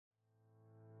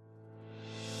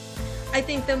I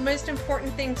think the most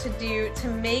important thing to do to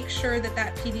make sure that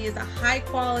that PD is a high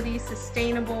quality,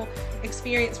 sustainable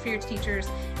experience for your teachers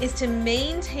is to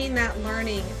maintain that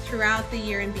learning throughout the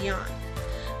year and beyond.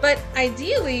 But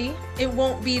ideally, it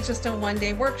won't be just a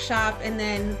one-day workshop and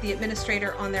then the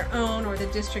administrator on their own or the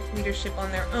district leadership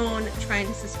on their own trying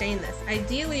to sustain this.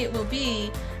 Ideally, it will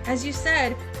be, as you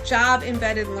said,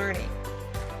 job-embedded learning.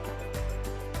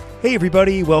 Hey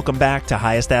everybody, welcome back to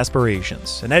Highest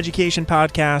Aspirations, an education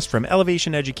podcast from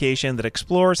Elevation Education that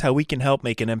explores how we can help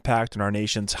make an impact on our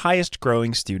nation's highest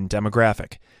growing student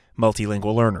demographic,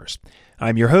 multilingual learners.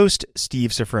 I'm your host, Steve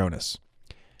Sofronis.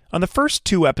 On the first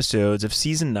two episodes of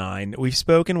Season 9, we've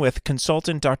spoken with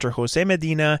consultant Dr. Jose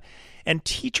Medina and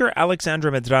teacher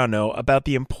Alexandra Medrano about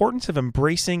the importance of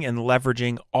embracing and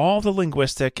leveraging all the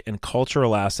linguistic and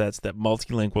cultural assets that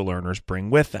multilingual learners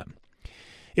bring with them.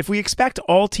 If we expect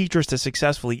all teachers to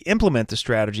successfully implement the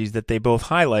strategies that they both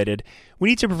highlighted, we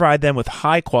need to provide them with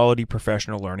high-quality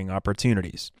professional learning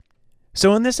opportunities.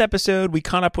 So in this episode, we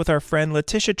caught up with our friend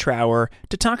Letitia Trower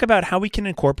to talk about how we can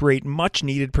incorporate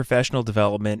much-needed professional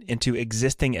development into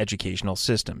existing educational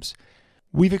systems.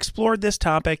 We've explored this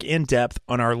topic in depth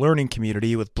on our learning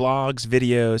community with blogs,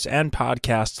 videos, and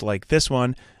podcasts like this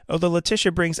one, although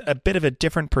Letitia brings a bit of a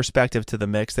different perspective to the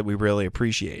mix that we really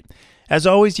appreciate. As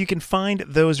always, you can find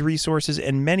those resources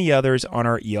and many others on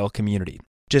our EL community.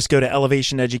 Just go to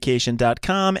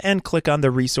elevationeducation.com and click on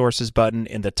the resources button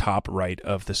in the top right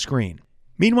of the screen.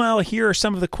 Meanwhile, here are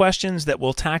some of the questions that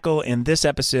we'll tackle in this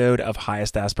episode of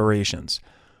Highest Aspirations.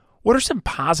 What are some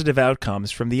positive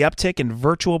outcomes from the uptick in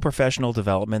virtual professional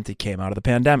development that came out of the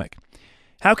pandemic?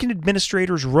 How can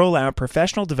administrators roll out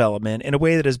professional development in a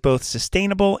way that is both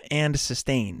sustainable and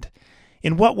sustained?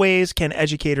 In what ways can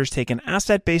educators take an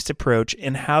asset-based approach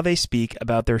in how they speak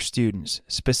about their students,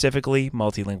 specifically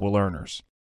multilingual learners?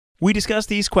 We discuss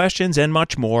these questions and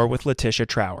much more with Letitia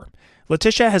Trower.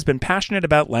 Letitia has been passionate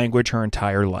about language her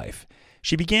entire life.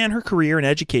 She began her career in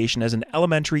education as an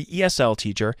elementary ESL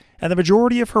teacher, and the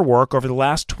majority of her work over the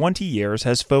last 20 years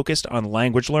has focused on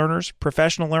language learners,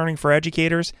 professional learning for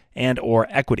educators, and/or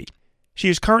equity. She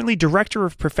is currently Director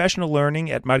of Professional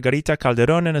Learning at Margarita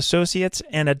Calderon and Associates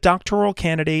and a doctoral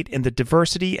candidate in the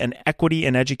Diversity and Equity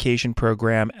in Education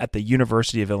program at the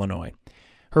University of Illinois.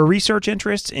 Her research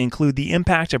interests include the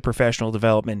impact of professional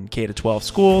development in K-12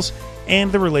 schools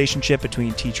and the relationship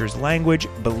between teachers' language,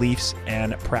 beliefs,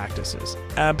 and practices.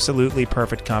 Absolutely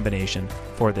perfect combination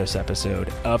for this episode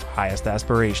of Highest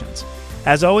Aspirations.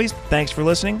 As always, thanks for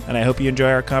listening, and I hope you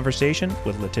enjoy our conversation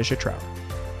with Letitia Trower.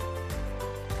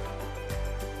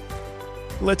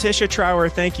 Letitia Trower,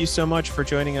 thank you so much for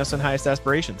joining us on Highest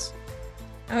Aspirations.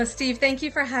 Oh, Steve, thank you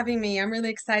for having me. I'm really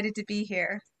excited to be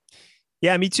here.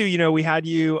 Yeah, me too. You know, we had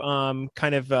you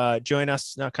join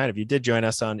us, you did join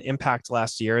us on Impact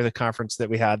last year, the conference that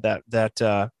we had,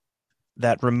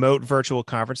 that remote virtual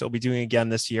conference that we'll be doing again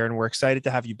this year. And we're excited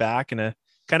to have you back in a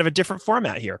kind of a different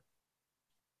format here.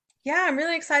 Yeah, I'm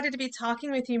really excited to be talking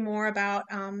with you more about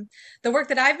the work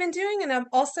that I've been doing and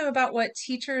also about what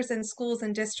teachers and schools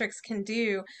and districts can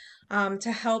do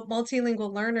to help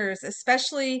multilingual learners,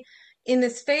 especially in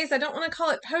this phase. I don't want to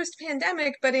call it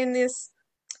post-pandemic, but in this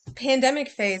pandemic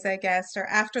phase, I guess, or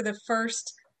after the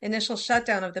first initial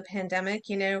shutdown of the pandemic,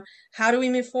 how do we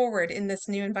move forward in this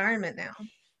new environment now?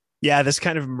 Yeah, this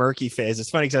kind of murky phase. It's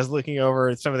funny because I was looking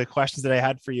over some of the questions that I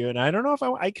had for you, and I don't know if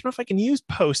I can use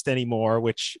post anymore,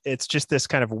 which it's just this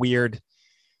kind of weird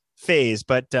phase.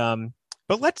 But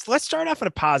let's start off on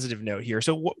a positive note here.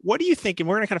 So what do you think? And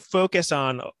we're going to talk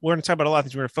about a lot of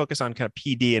things. We're going to focus on kind of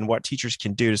PD and what teachers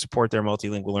can do to support their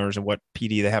multilingual learners and what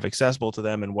PD they have accessible to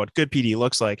them and what good PD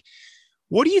looks like.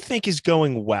 What do you think is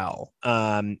going well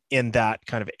in that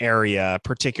kind of area,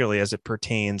 particularly as it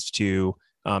pertains to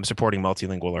supporting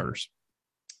multilingual learners?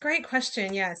 Great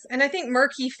question. Yes. And I think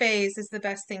murky phase is the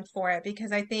best thing for it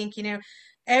because I think,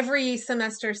 every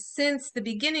semester since the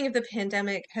beginning of the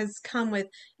pandemic has come with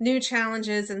new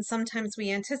challenges, and sometimes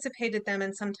we anticipated them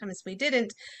and sometimes we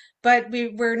didn't, but we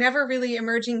were never really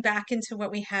emerging back into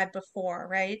what we had before,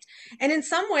 right? And in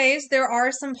some ways, there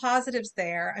are some positives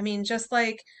there. I mean, just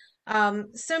like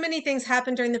so many things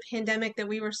happened during the pandemic that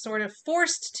we were sort of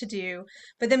forced to do.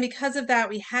 But then because of that,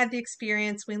 we had the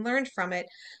experience, we learned from it.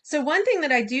 So one thing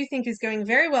that I do think is going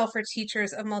very well for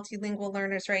teachers of multilingual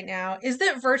learners right now is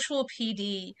that virtual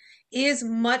PD is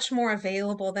much more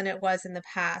available than it was in the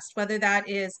past, whether that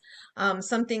is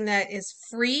something that is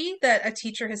free that a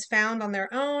teacher has found on their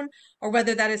own, or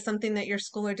whether that is something that your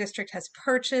school or district has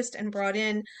purchased and brought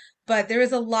in. but there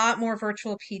is a lot more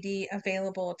virtual PD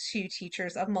available to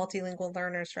teachers of multilingual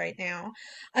learners right now.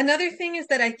 Another thing is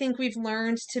that I think we've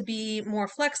learned to be more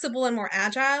flexible and more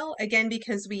agile, again,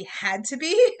 because we had to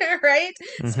be, right?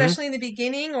 Hmm. Especially in the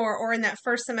beginning or in that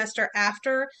first semester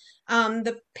after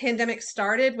the pandemic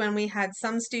started, when we had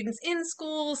some students in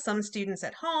school, some students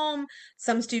at home,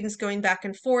 some students going back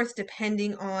and forth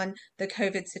depending on the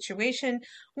COVID situation.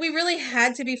 We really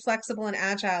had to be flexible and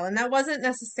agile, and that wasn't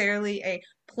necessarily a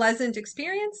pleasant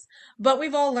experience, but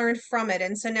we've all learned from it.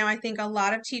 And so now I think a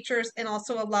lot of teachers and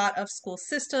also a lot of school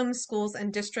systems, schools,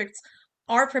 and districts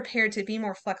are prepared to be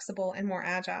more flexible and more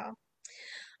agile.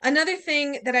 Another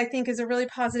thing that I think is a really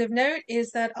positive note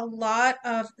is that a lot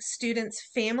of students'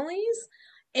 families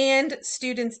and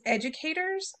students'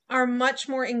 educators are much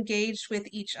more engaged with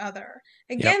each other.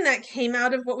 Yep. Again, that came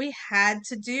out of what we had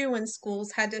to do when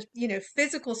schools had to,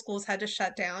 physical schools had to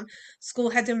shut down. School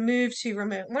had to move to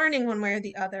remote learning one way or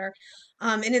the other.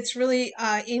 And it's really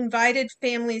invited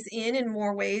families in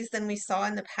more ways than we saw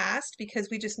in the past because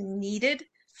we just needed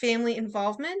family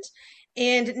involvement.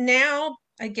 And now,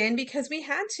 again, because we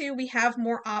had to, we have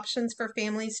more options for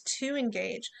families to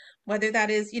engage, whether that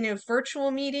is,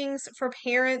 virtual meetings for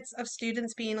parents of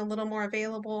students being a little more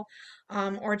available,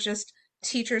 or just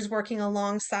teachers working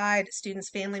alongside students'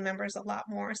 family members a lot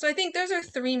more. So I think those are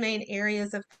three main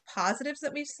areas of positives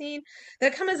that we've seen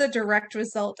that come as a direct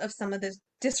result of some of the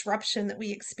disruption that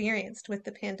we experienced with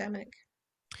the pandemic.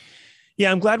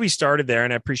 Yeah, I'm glad we started there,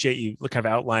 and I appreciate you kind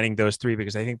of outlining those three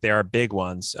because I think they are big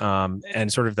ones.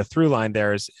 And sort of the through line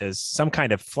there is some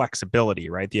kind of flexibility,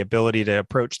 right? The ability to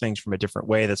approach things from a different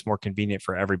way that's more convenient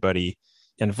for everybody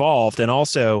involved, and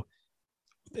also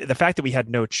the fact that we had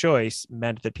no choice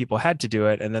meant that people had to do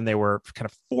it, and then they were kind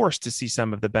of forced to see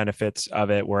some of the benefits of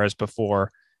it. Whereas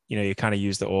before, you kind of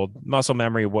use the old muscle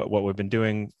memory, what we've been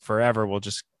doing forever, we'll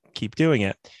just keep doing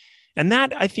it. And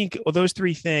that I think those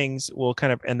three things will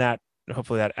kind of, and that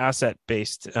hopefully that asset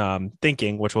based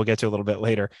thinking, which we'll get to a little bit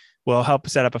later, will help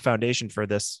set up a foundation for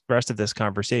this rest of this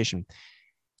conversation.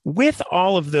 With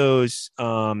all of those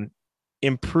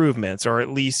improvements, or at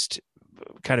least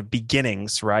kind of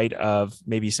beginnings, right, of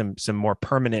maybe some more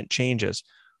permanent changes,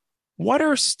 what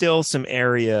are still some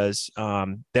areas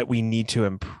that we need to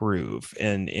improve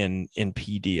in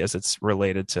PD as it's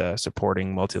related to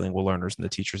supporting multilingual learners and the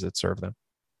teachers that serve them?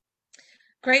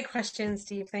 Great question,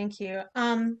 Steve. Thank you.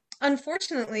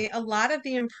 Unfortunately, a lot of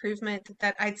the improvement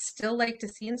that I'd still like to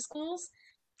see in schools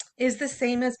is the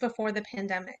same as before the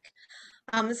pandemic.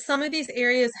 Some of these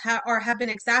areas have been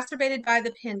exacerbated by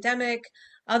the pandemic.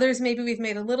 Others maybe we've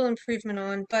made a little improvement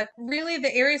on, but really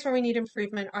the areas where we need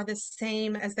improvement are the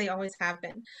same as they always have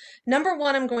been. Number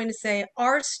one, I'm going to say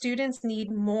our students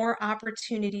need more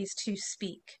opportunities to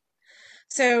speak.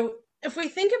 So if we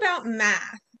think about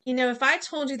math, if I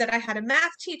told you that I had a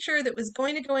math teacher that was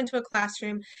going to go into a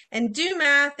classroom and do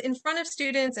math in front of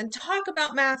students and talk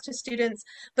about math to students,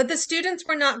 but the students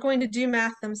were not going to do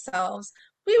math themselves,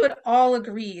 we would all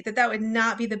agree that that would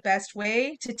not be the best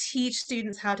way to teach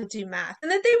students how to do math, and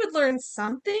that they would learn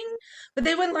something, but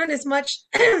they wouldn't learn as much,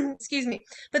 excuse me,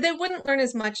 but they wouldn't learn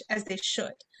as much as they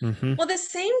should. Mm-hmm. Well, the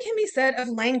same can be said of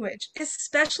language,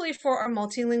 especially for our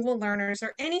multilingual learners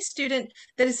or any student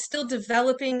that is still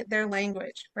developing their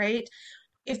language, right?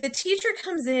 If the teacher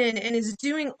comes in and is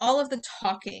doing all of the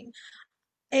talking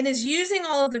and is using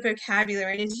all of the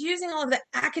vocabulary and is using all of the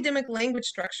academic language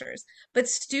structures, but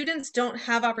students don't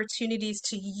have opportunities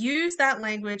to use that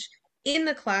language in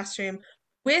the classroom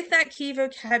with that key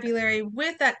vocabulary,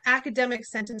 with that academic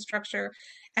sentence structure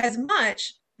as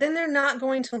much, then they're not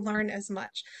going to learn as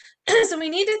much. So we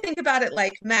need to think about it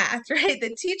like math, right?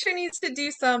 The teacher needs to do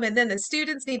some, and then the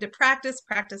students need to practice,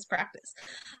 practice, practice.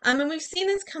 And we've seen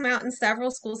this come out in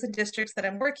several schools and districts that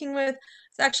I'm working with.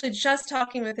 I was actually just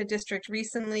talking with a district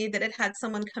recently that had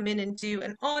someone come in and do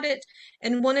an audit,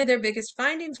 and one of their biggest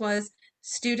findings was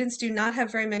students do not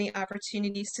have very many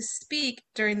opportunities to speak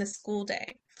during the school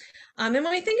day. And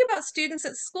when we think about students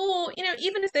at school,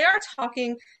 even if they are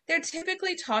talking, they're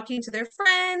typically talking to their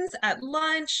friends at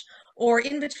lunch or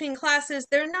in between classes.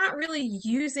 They're not really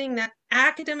using that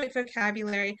academic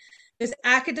vocabulary, those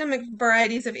academic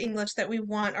varieties of English that we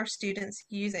want our students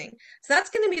using. So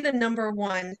that's going to be the number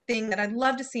one thing that I'd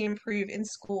love to see improve in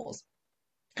schools.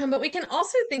 But we can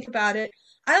also think about it.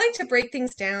 I like to break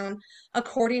things down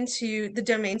according to the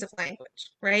domains of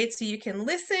language, right? So you can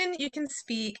listen, you can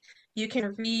speak, you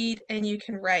can read, and you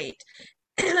can write.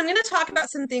 And I'm going to talk about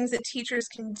some things that teachers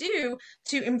can do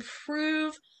to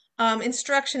improve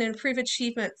instruction and improve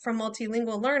achievement for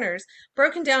multilingual learners,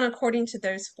 broken down according to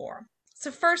those four.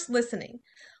 So first, listening.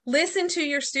 Listen to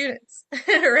your students,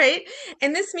 right?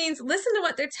 And this means listen to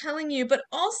what they're telling you, but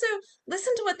also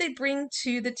listen to what they bring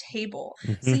to the table.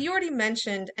 So Hmm. you already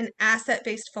mentioned an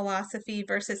asset-based philosophy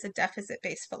versus a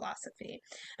deficit-based philosophy.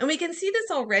 And we can see this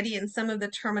already in some of the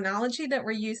terminology that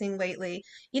we're using lately.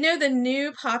 You know, the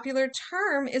new popular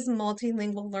term is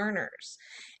multilingual learners.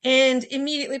 And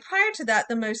immediately prior to that,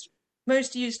 the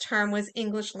most used term was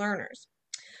English learners.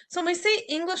 So when we say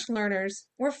English learners,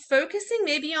 we're focusing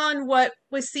maybe on what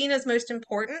was seen as most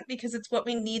important because it's what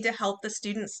we need to help the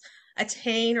students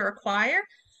attain or acquire.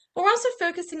 But we're also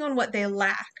focusing on what they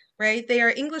lack, right? They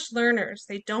are English learners.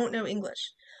 They don't know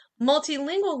English.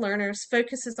 Multilingual learners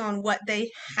focuses on what they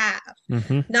have.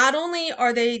 Hmm. Not only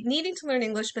are they needing to learn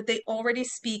English, but they already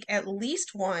speak at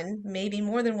least one, maybe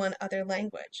more than one other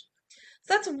language.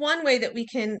 So that's one way that we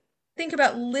can think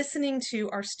about listening to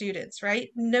our students, right?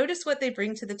 Notice what they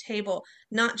bring to the table,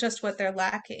 not just what they're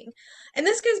lacking. And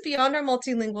this goes beyond our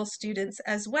multilingual students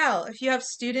as well. If you have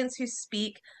students who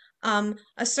speak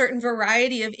a certain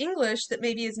variety of English that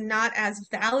maybe is not as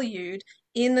valued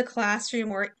in the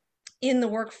classroom or in the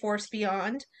workforce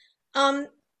beyond, um,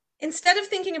 instead of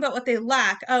thinking about what they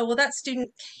lack, oh, well, that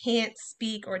student can't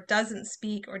speak or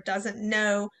doesn't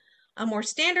know a more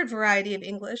standard variety of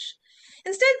English.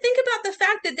 Instead, think about the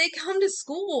fact that they come to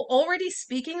school already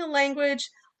speaking a language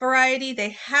variety, they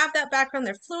have that background,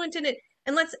 they're fluent in it,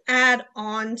 and let's add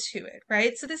on to it,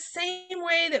 right? So, the same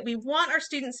way that we want our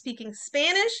students speaking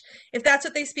Spanish, if that's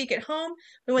what they speak at home,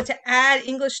 we want to add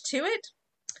English to it.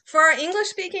 For our English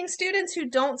speaking students who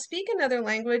don't speak another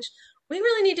language, we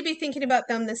really need to be thinking about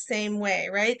them the same way,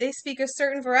 right? They speak a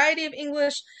certain variety of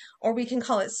English, or we can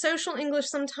call it social English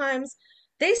sometimes.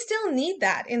 They still need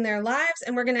that in their lives,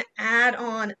 and we're going to add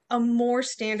on a more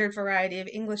standard variety of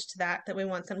English to that we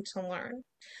want them to learn.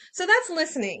 So that's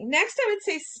listening. Next, I would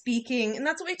say speaking, and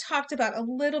that's what we talked about a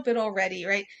little bit already,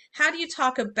 right? How do you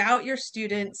talk about your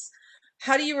students?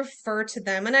 How do you refer to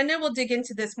them? And I know we'll dig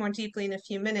into this more deeply in a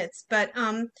few minutes, but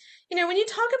when you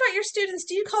talk about your students,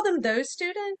 do you call them those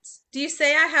students? Do you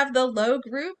say I have the low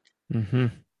group? Hmm.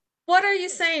 What are you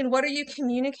saying? What are you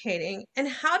communicating? And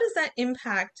how does that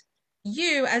impact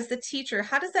you as the teacher?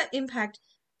 How does that impact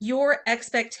your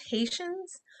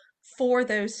expectations for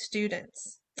those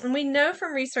students? And we know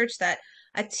from research that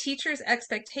a teacher's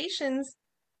expectations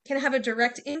can have a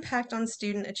direct impact on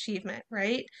student achievement,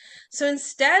 right? So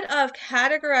instead of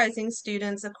categorizing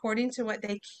students according to what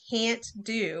they can't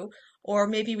do, or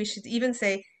maybe we should even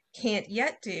say can't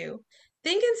yet do,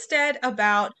 think instead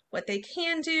about what they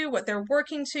can do, what they're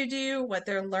working to do, what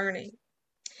they're learning.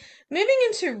 Moving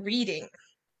into reading,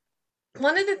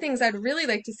 one of the things I'd really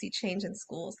like to see change in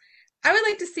schools, I would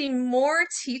like to see more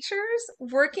teachers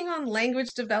working on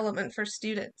language development for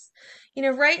students. You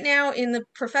know, right now in the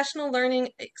professional learning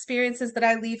experiences that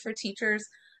I lead for teachers,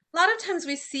 a lot of times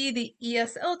we see the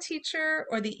ESL teacher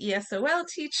or the ESOL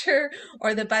teacher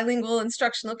or the bilingual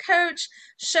instructional coach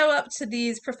show up to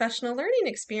these professional learning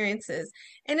experiences.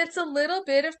 And it's a little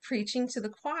bit of preaching to the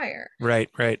choir. Right,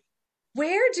 right.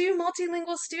 Where do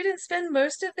multilingual students spend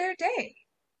most of their day?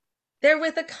 They're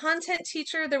with a content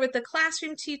teacher, they're with a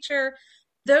classroom teacher.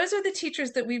 Those are the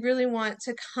teachers that we really want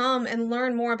to come and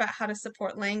learn more about how to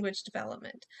support language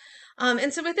development.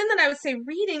 And so within that, I would say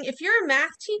reading, if you're a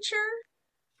math teacher,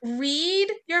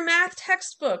 read your math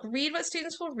textbook, read what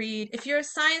students will read. If you're a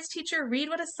science teacher, read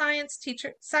what a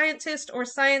scientist or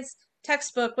science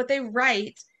textbook, what they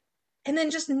write, and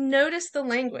then just notice the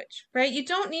language, right? You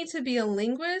don't need to be a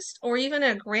linguist or even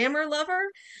a grammar lover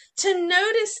to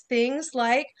notice things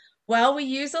like, well, we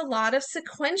use a lot of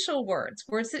sequential words,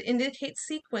 words that indicate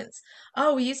sequence.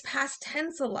 Oh, we use past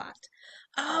tense a lot.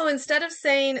 Oh, instead of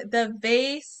saying the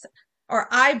vase or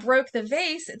I broke the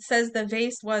vase, it says the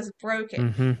vase was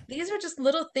broken. Hmm. These are just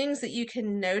little things that you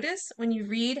can notice when you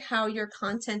read how your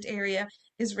content area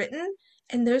is written.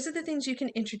 And those are the things you can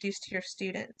introduce to your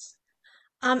students.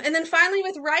 And then finally,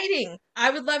 with writing,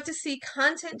 I would love to see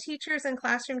content teachers and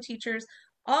classroom teachers,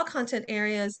 all content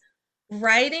areas,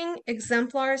 writing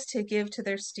exemplars to give to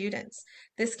their students.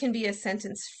 This can be a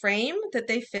sentence frame that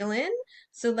they fill in.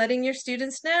 So letting your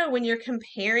students know when you're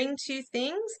comparing two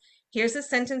things, here's a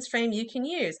sentence frame you can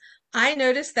use. I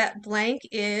noticed that blank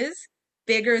is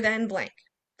bigger than blank.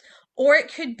 Or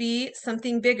it could be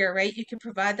something bigger, right? You could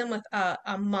provide them with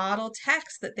a model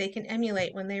text that they can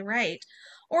emulate when they write,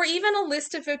 or even a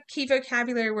list of key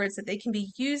vocabulary words that they can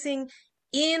be using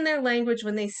in their language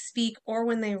when they speak or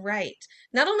when they write.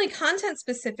 Not only content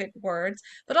specific words,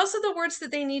 but also the words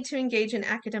that they need to engage in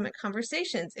academic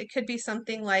conversations. It could be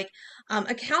something like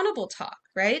accountable talk,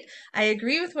 right? I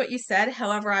agree with what you said.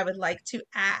 However, I would like to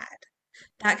add.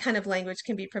 that kind of language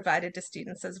can be provided to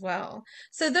students as well.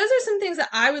 So those are some things that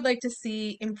I would like to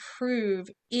see improve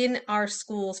in our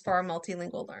schools for our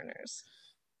multilingual learners.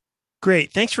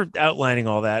 Great. Thanks for outlining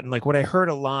all that. And like what I heard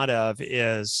a lot of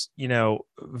is,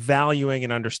 valuing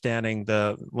and understanding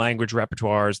the language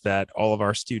repertoires that all of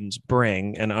our students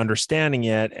bring and understanding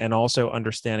it, and also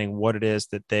understanding what it is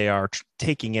that they are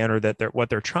taking in, or that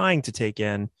what they're trying to take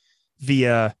in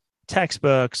via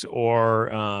textbooks,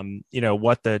 or,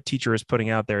 what the teacher is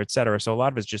putting out there, et cetera. So a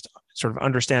lot of it's just sort of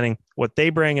understanding what they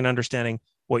bring and understanding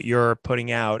what you're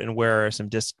putting out, and where some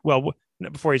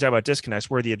before you talk about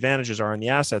disconnects, where the advantages are and the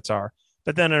assets are,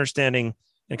 but then understanding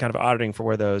and kind of auditing for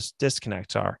where those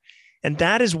disconnects are. And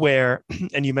that is where,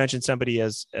 and you mentioned somebody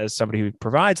as somebody who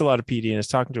provides a lot of PD and is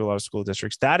talking to a lot of school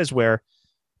districts, that is where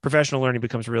professional learning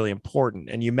becomes really important.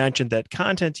 And you mentioned that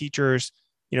content teachers,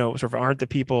 sort of aren't the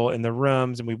people in the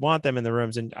rooms, and we want them in the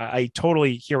rooms. And I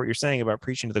totally hear what you're saying about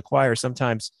preaching to the choir.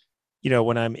 Sometimes,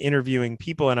 when I'm interviewing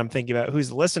people and I'm thinking about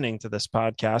who's listening to this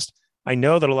podcast, I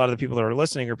know that a lot of the people that are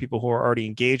listening are people who are already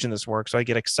engaged in this work. So I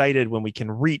get excited when we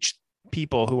can reach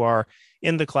people who are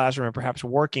in the classroom and perhaps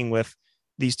working with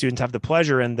these students, have the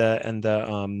pleasure and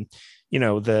the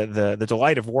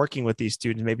delight of working with these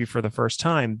students, maybe for the first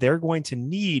time. They're going to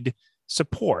need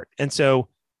support. And so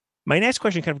my next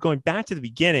question, kind of going back to the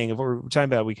beginning of what we were talking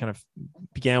about, we kind of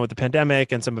began with the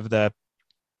pandemic and some of the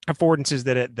affordances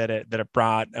that it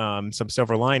brought, some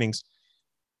silver linings.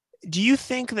 Do you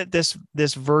think that this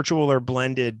virtual or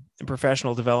blended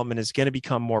professional development is going to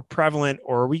become more prevalent,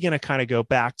 or are we going to kind of go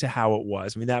back to how it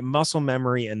was? I mean, that muscle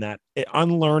memory and that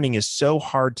unlearning is so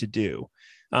hard to do.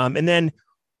 And then,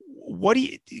 what do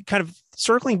you, kind of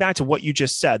circling back to what you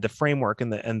just said, the framework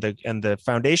and the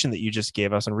foundation that you just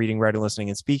gave us on reading, writing, listening,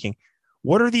 and speaking?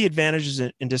 What are the advantages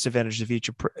and disadvantages of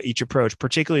each approach,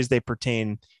 particularly as they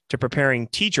pertain to preparing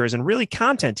teachers and really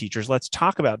content teachers? Let's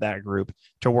talk about that group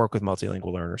to work with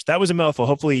multilingual learners. That was a mouthful.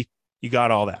 Hopefully you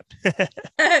got all that.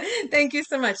 Thank you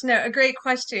so much. No, a great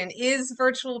question. Is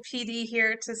virtual PD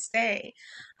here to stay?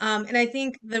 And I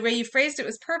think the way you phrased it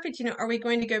was perfect. Are we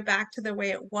going to go back to the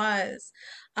way it was?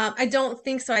 I don't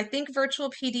think so. I think virtual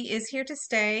PD is here to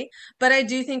stay, but I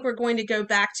do think we're going to go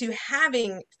back to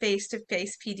having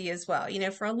face-to-face PD as well.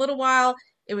 For a little while,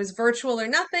 it was virtual or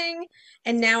nothing.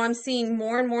 And now I'm seeing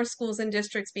more and more schools and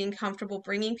districts being comfortable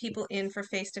bringing people in for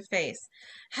face-to-face.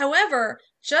 However,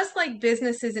 just like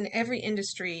businesses in every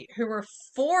industry who were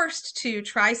forced to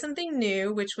try something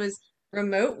new, which was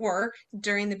remote work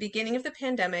during the beginning of the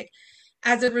pandemic,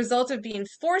 as a result of being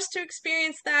forced to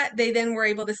experience that, they then were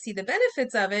able to see the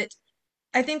benefits of it.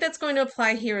 I think that's going to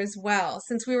apply here as well,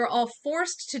 since we were all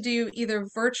forced to do either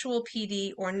virtual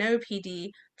PD or no PD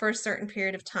for a certain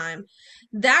period of time.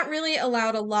 That really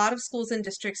allowed a lot of schools and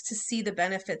districts to see the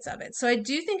benefits of it. So I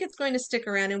do think it's going to stick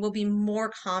around and will be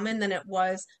more common than it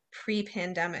was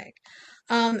pre-pandemic.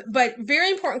 But very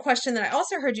important question that I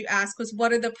also heard you ask was,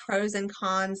 what are the pros and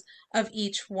cons of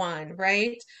each one,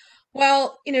 right?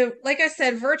 Well, like I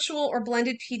said, virtual or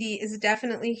blended PD is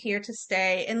definitely here to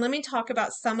stay. And let me talk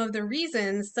about some of the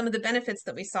reasons, some of the benefits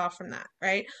that we saw from that,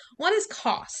 right? One is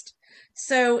cost.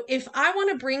 So if I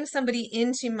want to bring somebody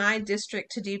into my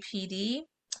district to do PD,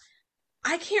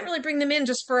 I can't really bring them in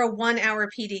just for a 1 hour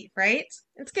PD, right?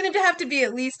 It's going to have to be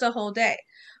at least a whole day.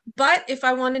 But if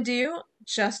I want to do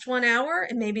just 1 hour,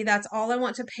 and maybe that's all I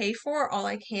want to pay for, all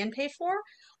I can pay for,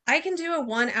 I can do a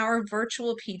 1 hour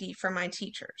virtual PD for my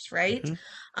teachers, right?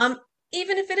 Mm-hmm. Um,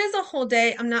 Even if it is a whole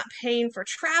day, I'm not paying for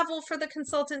travel for the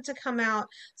consultant to come out.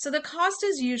 So the cost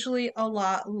is usually a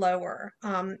lot lower.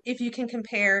 If you can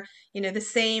compare, the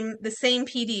same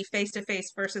PD face to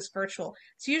face versus virtual,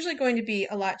 it's usually going to be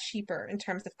a lot cheaper in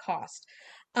terms of cost.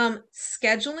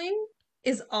 Scheduling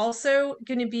is also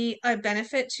going to be a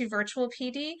benefit to virtual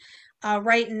PD.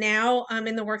 Right now,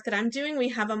 in the work that I'm doing, we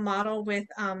have a model with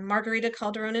Margarita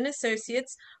Calderon and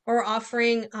Associates. We're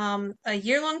offering a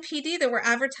year-long PD that we're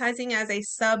advertising as a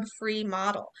sub-free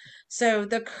model. So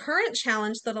the current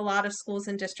challenge that a lot of schools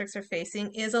and districts are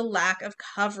facing is a lack of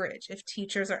coverage if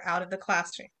teachers are out of the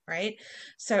classroom, right?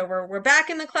 So we're back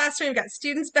in the classroom, we've got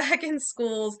students back in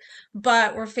schools,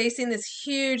 but we're facing this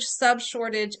huge sub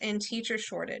shortage and teacher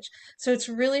shortage. So it's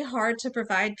really hard to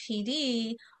provide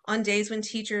PD on days when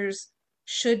teachers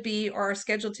should be or are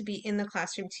scheduled to be in the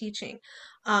classroom teaching.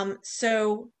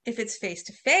 So if it's face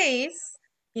to face,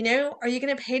 are you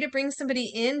going to pay to bring somebody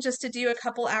in just to do a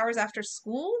couple hours after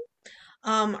school?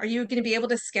 Are you going to be able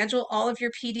to schedule all of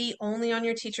your PD only on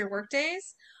your teacher work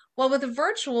days? Well, with a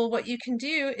virtual, what you can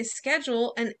do is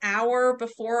schedule an hour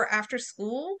before or after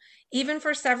school, even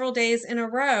for several days in a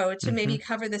row, to maybe Hmm.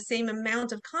 cover the same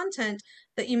amount of content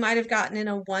that you might have gotten in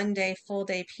a 1 day, full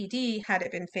day PD had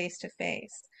it been face to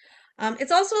face.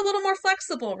 It's also a little more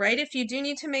flexible, right? If you do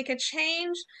need to make a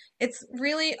change, it's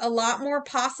really a lot more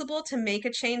possible to make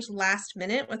a change last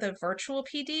minute with a virtual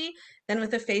PD than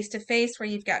with a face to face where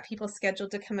you've got people scheduled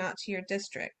to come out to your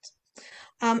district.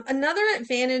 Another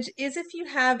advantage is if you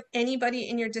have anybody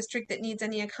in your district that needs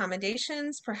any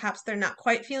accommodations, perhaps they're not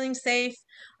quite feeling safe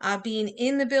being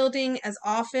in the building as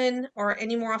often or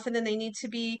any more often than they need to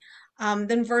be,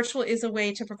 then virtual is a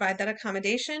way to provide that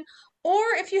accommodation. Or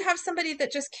if you have somebody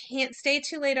that just can't stay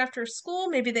too late after school,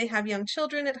 maybe they have young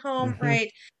children at home, Hmm.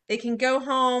 right? They can go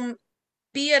home,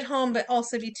 be at home, but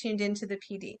also be tuned into the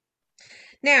PD.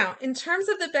 Now, in terms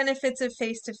of the benefits of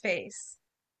face to face,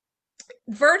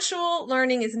 virtual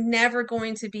learning is never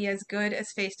going to be as good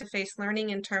as face-to-face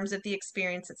learning in terms of the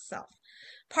experience itself.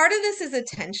 Part of this is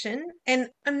attention, and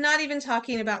I'm not even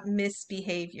talking about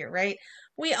misbehavior, right?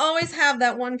 We always have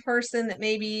that one person that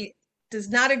maybe does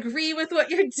not agree with what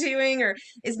you're doing or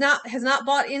has not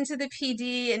bought into the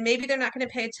PD and maybe they're not going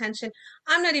to pay attention.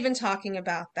 I'm not even talking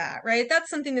about that, right? That's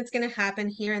something that's going to happen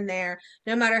here and there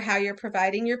no matter how you're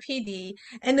providing your PD.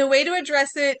 And the way to address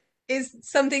it is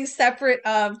something separate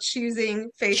of choosing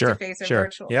face to Sure. face or Sure.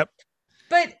 virtual. Yep.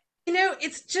 But,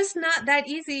 it's just not that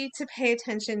easy to pay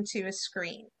attention to a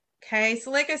screen. Okay.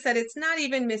 So, like I said, it's not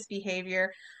even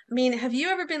misbehavior. I mean, have you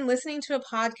ever been listening to a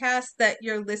podcast that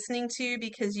you're listening to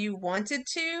because you wanted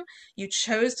to, you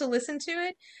chose to listen to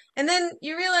it, and then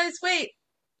you realize, wait,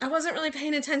 I wasn't really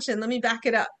paying attention. Let me back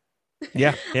it up.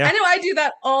 Yeah. Yeah. I know I do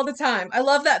that all the time. I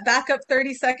love that backup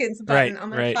 30 seconds Right. button on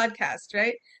my Right. podcast,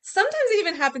 right? Sometimes it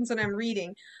even happens when I'm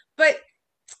reading. But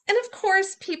and of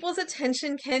course, people's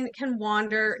attention can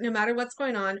wander no matter what's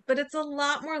going on, but it's a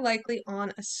lot more likely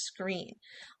on a screen.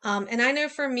 And I know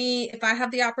for me, if I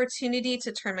have the opportunity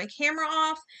to turn my camera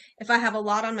off, if I have a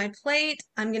lot on my plate,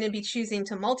 I'm going to be choosing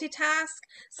to multitask.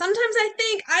 Sometimes I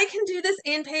think I can do this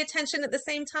and pay attention at the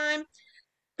same time.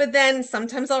 But then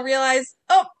sometimes I'll realize,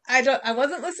 oh, I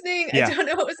wasn't listening. I Yeah. don't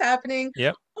know what was happening.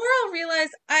 Yep. Or I'll realize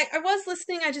I was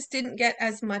listening, I just didn't get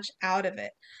as much out of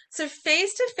it. So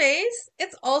face to face,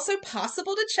 it's also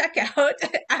possible to check out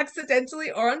accidentally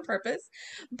or on purpose,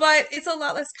 but it's a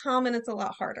lot less common, it's a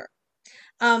lot harder.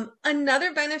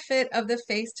 Another benefit of the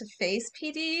face to face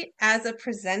PD as a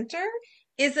presenter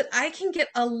is that I can get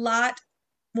a lot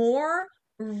more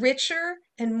richer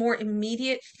and more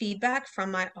immediate feedback from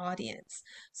my audience.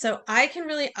 So I can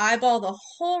really eyeball the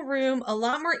whole room a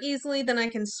lot more easily than I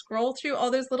can scroll through all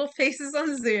those little faces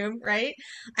on Zoom, right?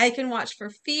 I can watch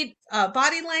for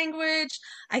body language.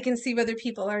 I can see whether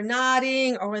people are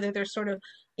nodding or whether they're sort of,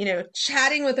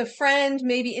 chatting with a friend,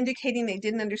 maybe indicating they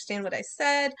didn't understand what I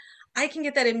said. I can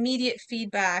get that immediate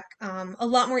feedback a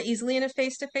lot more easily in a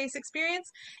face-to-face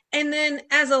experience. And then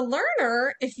as a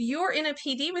learner, if you're in a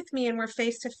PD with me and we're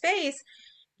face to face,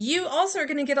 you also are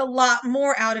going to get a lot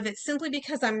more out of it simply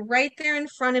because I'm right there in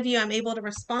front of you. I'm able to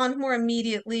respond more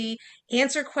immediately,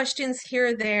 answer questions here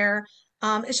or there.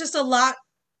 It's just a lot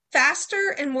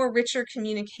faster and more richer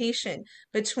communication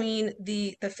between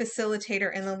the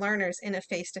facilitator and the learners in a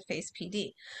face-to-face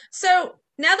PD. So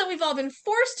now that we've all been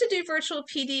forced to do virtual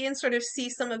PD and sort of see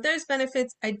some of those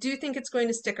benefits, I do think it's going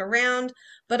to stick around.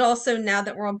 But also now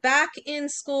that we're all back in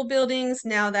school buildings,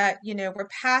 now that, we're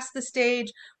past the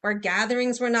stage where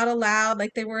gatherings were not allowed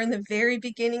like they were in the very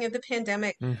beginning of the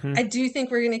pandemic, Hmm. I do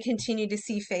think we're going to continue to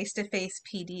see face-to-face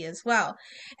PD as well.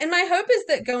 And my hope is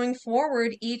that going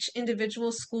forward, each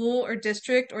individual school or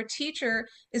district or teacher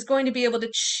is going to be able to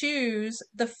choose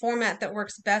the format that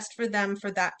works best for them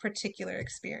for that particular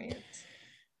experience.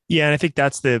 Yeah, and I think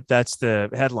that's the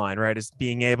headline, right? Is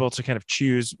being able to kind of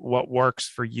choose what works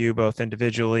for you both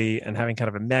individually and having kind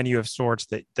of a menu of sorts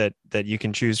that you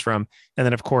can choose from. And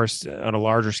then of course, on a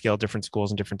larger scale, different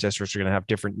schools and different districts are going to have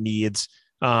different needs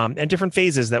and different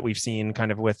phases that we've seen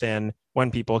kind of within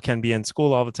when people can be in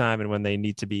school all the time and when they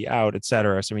need to be out, et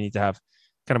cetera. So we need to have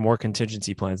kind of more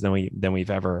contingency plans than we've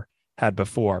ever had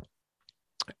before.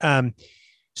 Um,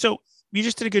 so you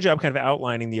just did a good job kind of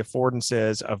outlining the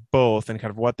affordances of both and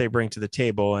kind of what they bring to the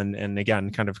table. And again,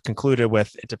 kind of concluded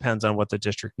with it depends on what the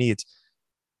district needs.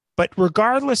 But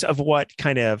regardless of what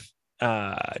kind of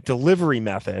delivery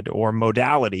method or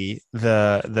modality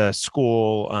the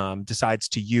school decides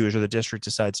to use or the district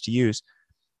decides to use,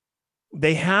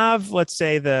 they have, let's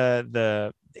say,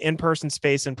 the in-person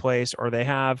space in place, or they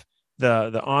have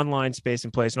the online space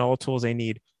in place and all the tools they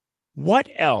need. What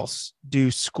else do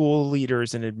school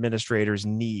leaders and administrators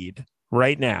need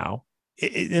right now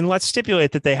and let's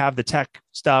stipulate that they have the tech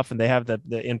stuff and they have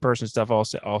the in-person stuff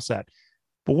all set.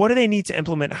 But what do they need to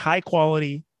implement high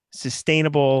quality,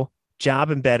 sustainable,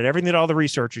 job embedded, everything that all the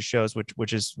researchers shows,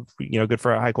 which is good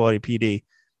for a high quality PD.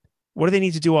 What do they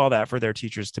need to do all that for their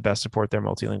teachers to best support their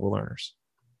multilingual learners?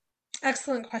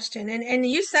 Excellent question. And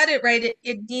you said it right.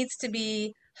 It needs to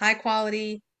be high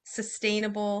quality,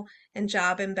 sustainable, and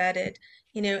job embedded,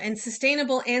 and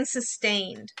sustainable and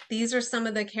sustained. These are some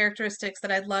of the characteristics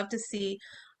that I'd love to see.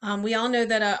 We all know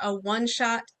that a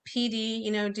one-shot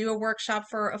PD, do a workshop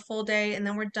for a full day and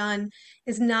then we're done,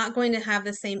 is not going to have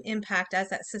the same impact as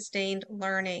that sustained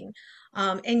learning.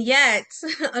 And yet,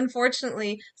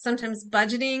 unfortunately, sometimes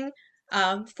budgeting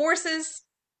forces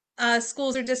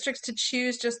schools or districts to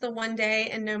choose just the one day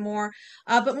and no more.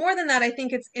 But more than that, I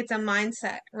think it's a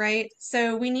mindset, right?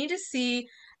 So we need to see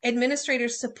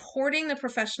administrators supporting the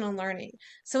professional learning.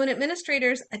 So when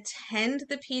administrators attend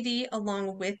the PD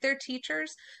along with their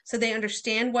teachers, so they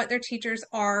understand what their teachers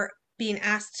are being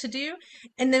asked to do,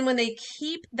 and then when they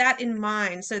keep that in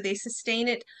mind, so they sustain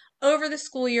it over the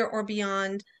school year or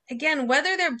beyond, again,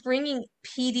 whether they're bringing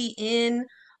PD in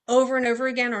over and over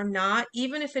again or not,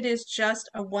 even if it is just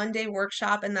a 1 day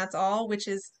workshop and that's all, which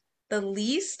is the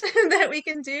least that we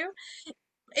can do,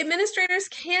 administrators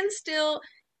can still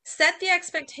set the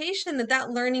expectation that that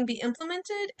learning be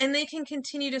implemented and they can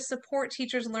continue to support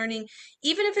teachers' learning,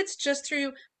 even if it's just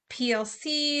through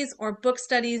PLCs or book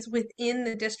studies within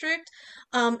the district.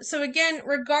 So again,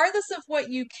 regardless of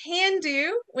what you can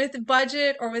do with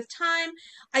budget or with time,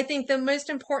 I think the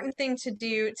most important thing to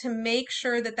do to make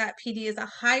sure that that PD is a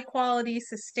high quality,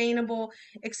 sustainable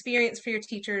experience for your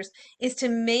teachers is to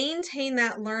maintain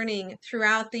that learning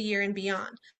throughout the year and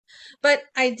beyond. But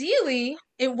ideally,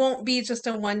 it won't be just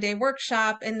a 1 day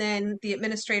workshop and then the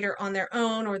administrator on their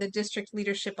own or the district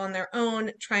leadership on their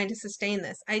own trying to sustain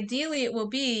this. Ideally, it will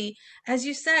be, as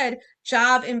you said,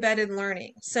 job embedded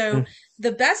learning. So Mm.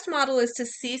 the best model is to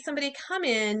see somebody come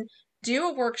in, do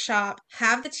a workshop,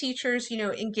 have the teachers,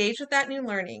 engage with that new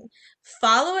learning,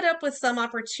 follow it up with some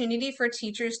opportunity for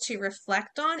teachers to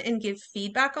reflect on and give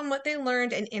feedback on what they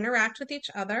learned and interact with each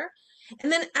other. And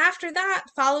then after that,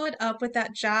 follow it up with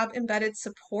that job embedded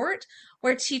support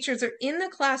where teachers are in the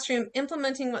classroom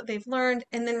implementing what they've learned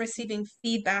and then receiving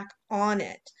feedback on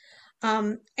it.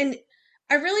 And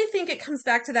I really think it comes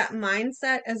back to that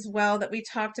mindset as well that we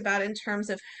talked about in terms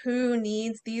of who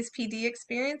needs these PD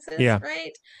experiences, Yeah.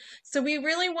 right? So we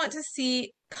really want to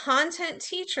see content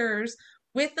teachers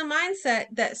with the mindset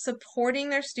that supporting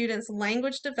their students'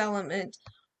 language development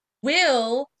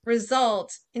will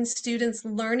result in students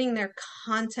learning their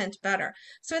content better.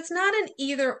 So it's not an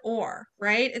either or,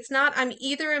 right? It's not I'm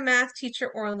either a math teacher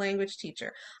or a language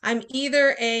teacher. I'm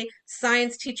either a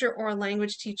science teacher or a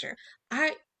language teacher.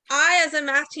 I I as a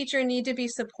math teacher need to be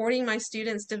supporting my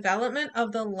students' development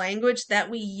of the language that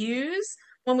we use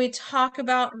when we talk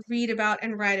about, read about,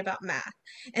 and write about math.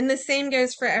 And the same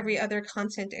goes for every other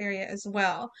content area as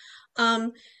well.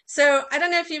 Um, so I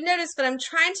don't know if you've noticed, but I'm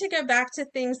trying to go back to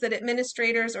things that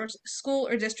administrators or school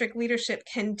or district leadership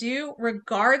can do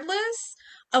regardless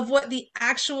of what the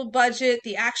actual budget,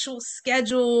 the actual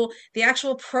schedule, the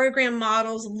actual program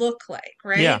models look like,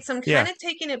 Yeah. right? So I'm Yeah. kind of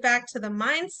taking it back to the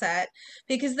mindset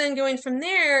because then going from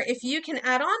there, if you can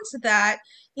add on to that,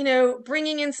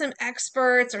 bringing in some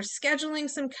experts or scheduling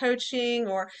some coaching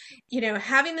or,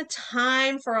 having the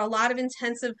time for a lot of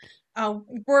intensive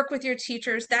work with your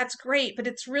teachers, that's great. But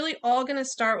it's really all going to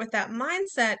start with that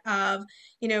mindset of,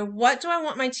 what do I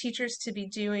want my teachers to be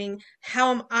doing?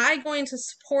 How am I going to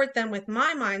support them with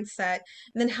my mindset?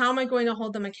 And then how am I going to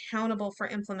hold them accountable for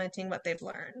implementing what they've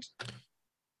learned?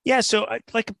 Yeah. So,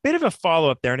 like a bit of a follow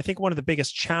up there. And I think one of the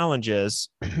biggest challenges,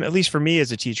 at least for me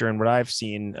as a teacher and what I've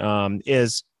seen,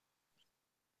 is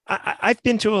I've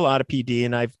been to a lot of PD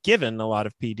and I've given a lot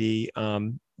of PD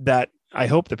that I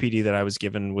hope the PD that I was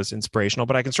given was inspirational,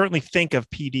 but I can certainly think of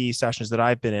PD sessions that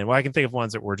I've been in. Well, I can think of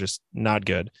ones that were just not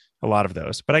good, a lot of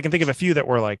those, but I can think of a few that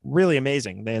were like really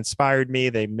amazing. They inspired me.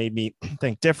 They made me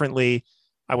think differently.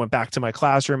 I went back to my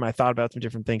classroom. I thought about some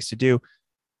different things to do.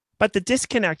 But the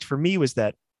disconnect for me was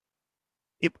that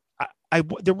it,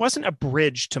 there wasn't a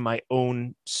bridge to my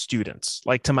own students.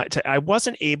 Like I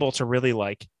wasn't able to really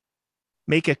like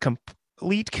make a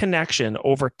complete connection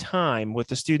over time with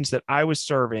the students that I was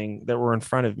serving that were in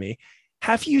front of me.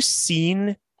 Have you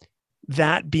seen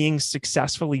that being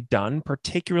successfully done,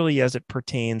 particularly as it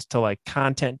pertains to like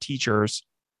content teachers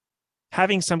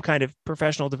having some kind of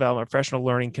professional development, professional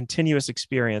learning, continuous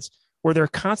experience where they're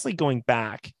constantly going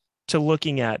back to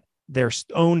looking at their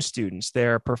own students,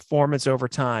 their performance over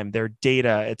time, their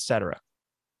data, et cetera?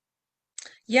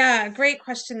 Yeah, great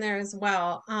question there as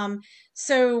well.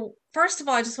 So first of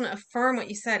all, I just want to affirm what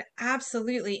you said.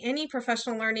 Absolutely. Any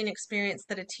professional learning experience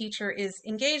that a teacher is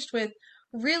engaged with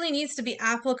really needs to be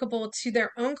applicable to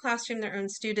their own classroom, their own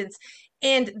students.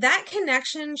 And that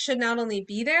connection should not only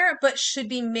be there, but should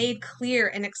be made clear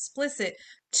and explicit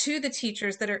to the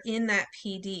teachers that are in that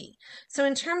PD. So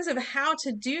in terms of how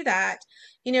to do that,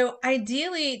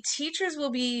 ideally, teachers will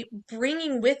be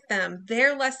bringing with them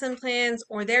their lesson plans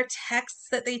or their texts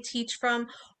that they teach from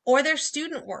or their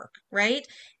student work, right?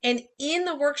 And in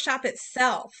the workshop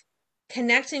itself,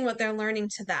 connecting what they're learning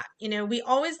to that. We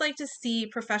always like to see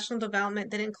professional development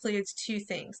that includes two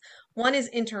things. One is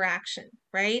interaction,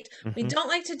 right? We Hmm. don't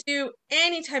like to do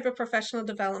any type of professional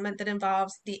development that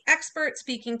involves the expert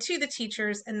speaking to the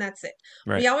teachers and that's it.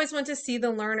 Right. We always want to see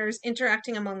the learners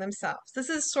interacting among themselves. This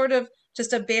is sort of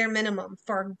just a bare minimum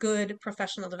for good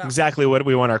professional development. Exactly what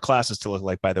we want our classes to look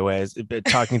like, by the way, is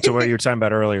talking to what you were talking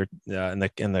about earlier in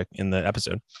the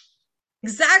episode.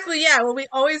 Exactly. Yeah. Well, we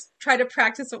always try to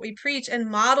practice what we preach and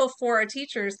model for our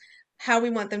teachers how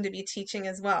we want them to be teaching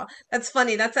as well. That's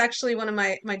funny. That's actually one of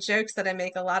my jokes that I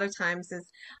make a lot of times is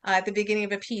at the beginning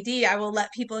of a PD, I will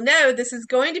let people know this is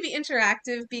going to be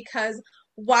interactive because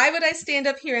why would I stand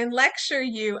up here and lecture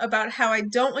you about how I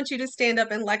don't want you to stand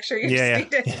up and lecture your Yeah, yeah,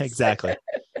 students? exactly.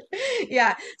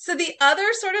 Yeah. So the other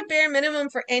sort of bare minimum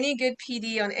for any good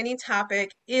PD on any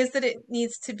topic is that there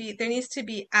needs to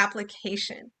be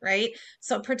application, right?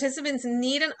 So participants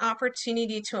need an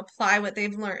opportunity to apply what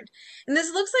they've learned. And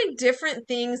this looks like different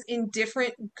things in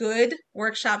different good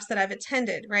workshops that I've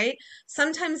attended, right?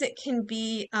 Sometimes it can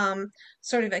be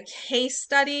sort of a case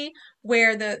study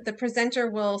where the presenter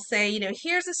will say,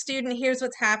 here's a student, here's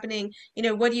what's happening,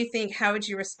 what do you think? How would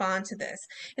you respond to this?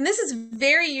 And this is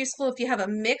very useful if you have a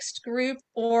mixed group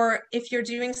or if you're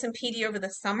doing some PD over the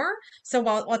summer. So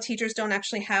while teachers don't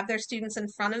actually have their students in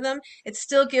front of them, it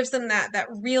still gives them that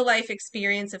real life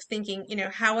experience of thinking,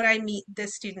 how would I meet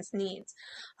this student's needs?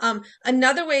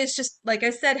 Another way is just, like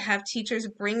I said, have teachers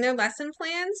bring their lesson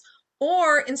plans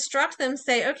or instruct them,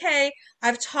 say, okay,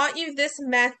 I've taught you this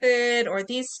method or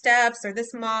these steps or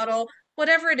this model,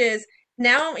 whatever it is.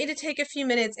 Now I want you to take a few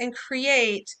minutes and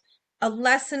create a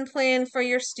lesson plan for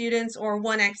your students or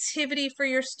one activity for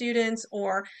your students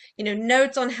or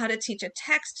notes on how to teach a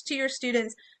text to your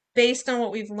students based on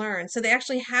what we've learned, so they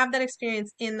actually have that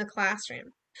experience in the classroom.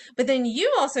 But then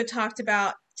you also talked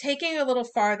about taking a little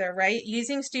farther, right?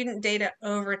 Using student data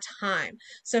over time.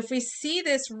 So if we see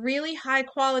this really high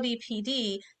quality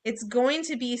PD, it's going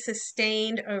to be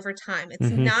sustained over time. It's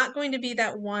Hmm. not going to be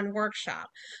that one workshop.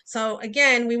 So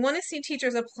again, we want to see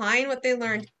teachers applying what they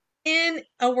learned in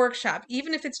a workshop,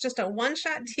 even if it's just a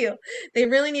one-shot deal. They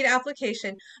really need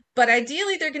application, but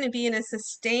ideally they're going to be in a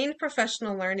sustained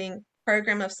professional learning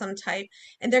program of some type,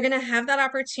 and they're going to have that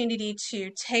opportunity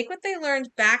to take what they learned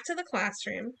back to the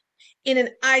classroom. In an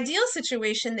ideal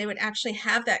situation, they would actually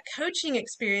have that coaching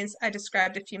experience I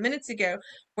described a few minutes ago,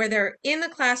 where they're in the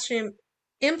classroom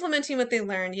implementing what they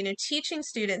learned, teaching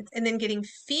students and then getting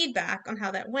feedback on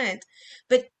how that went.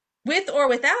 But with or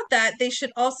without that, they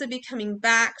should also be coming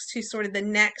back to sort of the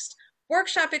next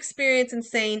workshop experience and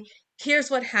saying,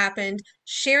 here's what happened,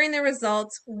 sharing the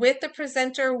results with the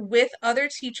presenter, with other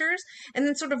teachers, and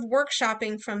then sort of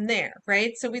workshopping from there,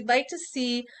 right? So we'd like to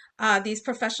see these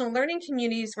professional learning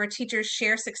communities where teachers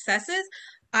share successes.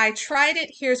 I tried it,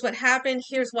 here's what happened,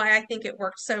 here's why I think it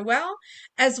worked so well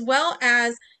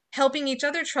as helping each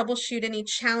other troubleshoot any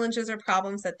challenges or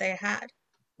problems that they had.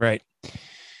 Right.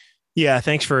 Yeah,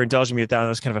 thanks for indulging me with that. That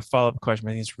was kind of a follow-up question.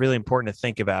 I think it's really important to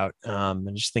think about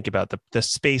and just think about the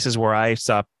spaces where I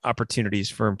saw opportunities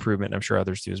for improvement. I'm sure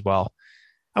others do as well.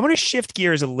 I want to shift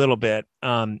gears a little bit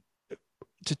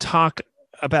to talk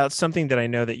about something that I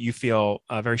know that you feel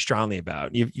very strongly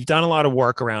about. You've done a lot of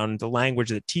work around the language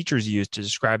that teachers use to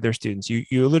describe their students.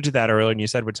 You alluded to that earlier, and you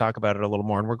said we'd talk about it a little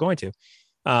more, and we're going to.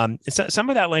 Some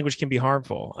of that language can be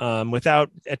harmful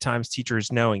without at times teachers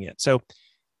knowing it. So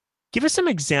give us some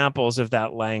examples of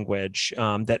that language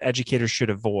that educators should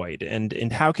avoid,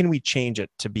 and how can we change it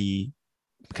to be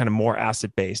kind of more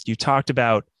asset based? You talked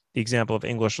about the example of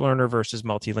English learner versus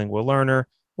multilingual learner.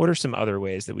 What are some other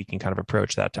ways that we can kind of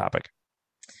approach that topic?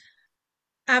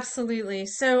 Absolutely.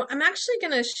 So I'm actually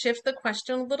going to shift the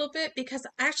question a little bit because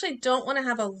I actually don't want to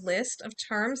have a list of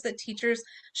terms that teachers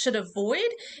should avoid.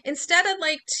 Instead, I'd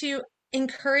like to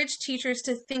encourage teachers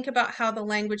to think about how the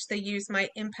language they use might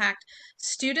impact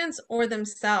students or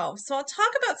themselves. So I'll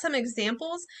talk about some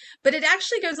examples, but it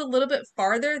actually goes a little bit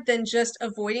farther than just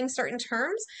avoiding certain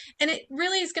terms. And it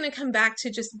really is going to come back to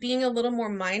just being a little more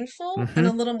mindful and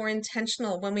a Hmm. little more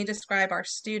intentional when we describe our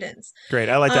students. Great.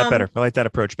 I like that Um, better. I like that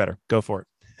approach better. Go for it.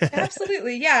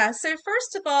 Absolutely. Yeah. So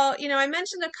first of all, I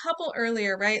mentioned a couple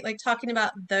earlier, right? Like talking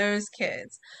about those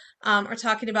kids, or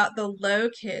talking about the low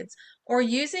kids, or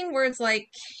using words like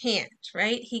can't,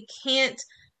 right? He can't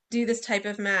do this type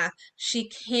of math. She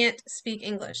can't speak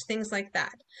English, things like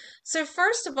that. So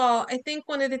first of all, I think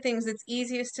one of the things that's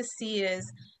easiest to see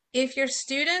is if your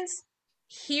students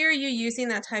hear you using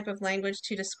that type of language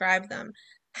to describe them,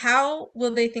 how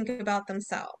will they think about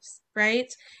themselves,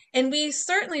 right? And we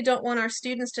certainly don't want our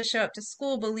students to show up to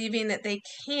school believing that they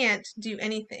can't do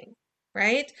anything,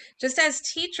 right? Just as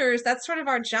teachers, that's sort of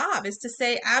our job is to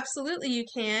say, absolutely, you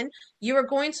can. You are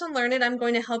going to learn it. I'm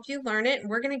going to help you learn it, and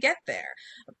we're going to get there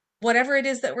whatever it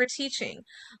is that we're teaching.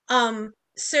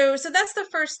 So that's the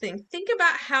first thing. Think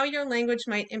about how your language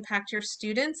might impact your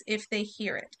students if they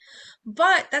hear it.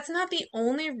 But that's not the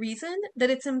only reason that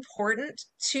it's important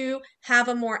to have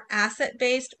a more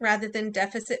asset-based rather than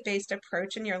deficit-based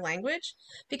approach in your language,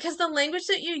 because the language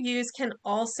that you use can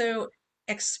also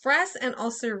express and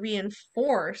also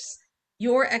reinforce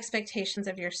your expectations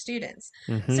of your students.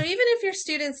 Hmm. So even if your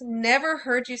students never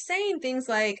heard you saying things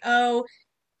like, oh,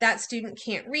 that student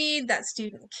can't read, that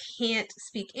student can't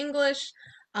speak English,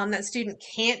 that student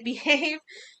can't behave.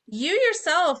 You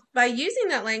yourself, by using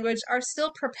that language, are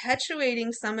still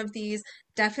perpetuating some of these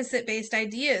deficit-based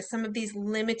ideas, some of these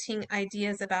limiting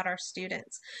ideas about our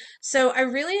students. So I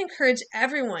really encourage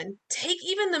everyone, take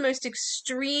even the most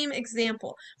extreme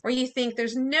example where you think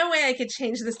there's no way I could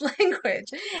change this language,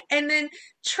 and then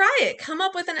try it. Come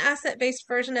up with an asset-based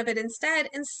version of it instead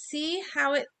and see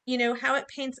how it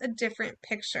paints a different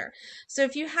picture. So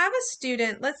if you have a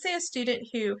student, let's say a student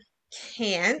who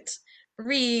can't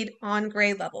read on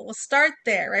grade level. We'll start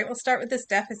there, right? We'll start with this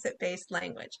deficit-based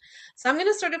language. So I'm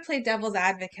going to sort of play devil's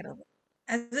advocate a little.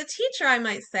 As a teacher, I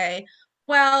might say,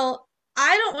 well,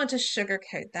 I don't want to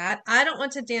sugarcoat that. I don't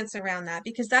want to dance around that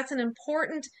because that's an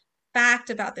important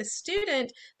fact about this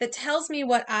student that tells me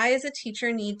what I as a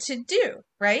teacher need to do,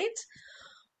 right?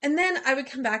 And then I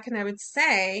would come back and I would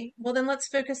say, well, then let's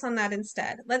focus on that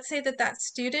instead. Let's say that that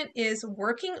student is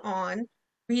working on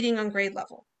reading on grade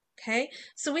level. Okay,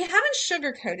 so we haven't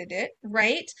sugarcoated it,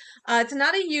 right? It's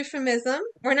not a euphemism.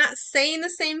 We're not saying the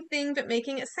same thing but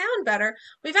making it sound better.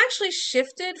 We've actually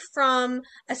shifted from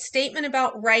a statement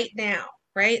about right now,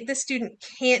 right? The student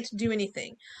can't do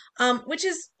anything, which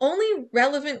is only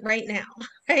relevant right now,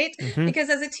 right? Hmm.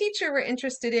 Because as a teacher, we're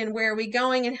interested in where are we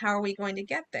going and how are we going to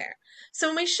get there. So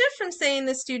when we shift from saying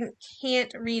the student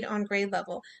can't read on grade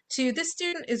level to this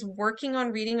student is working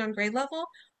on reading on grade level,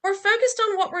 we're focused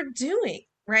on what we're doing,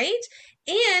 right?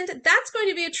 And that's going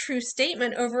to be a true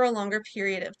statement over a longer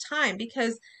period of time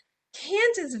because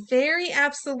can't is very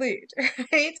absolute,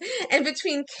 right? And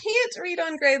between can't read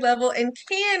on grade level and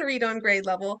can read on grade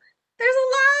level, there's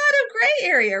a lot of gray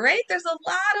area, right? There's a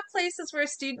lot of places where a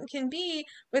student can be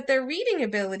with their reading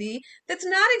ability that's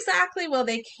not exactly, well,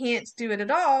 they can't do it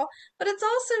at all, but it's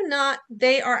also not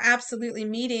they are absolutely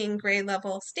meeting grade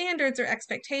level standards or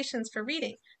expectations for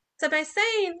reading. So by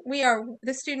saying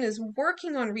the student is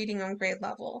working on reading on grade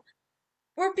level,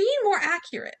 we're being more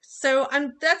accurate. So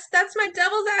that's my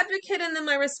devil's advocate and then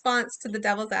my response to the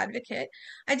devil's advocate.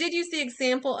 I did use the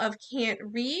example of can't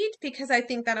read because I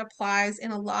think that applies in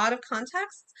a lot of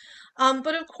contexts.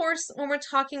 But of course, when we're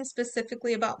talking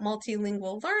specifically about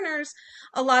multilingual learners,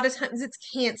 a lot of times it's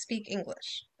can't speak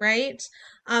English, right?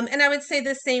 And I would say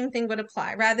the same thing would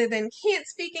apply. Rather than can't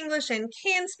speak English and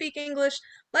can speak English,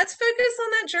 let's focus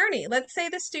on that journey. Let's say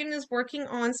the student is working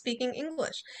on speaking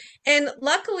English. And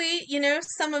luckily,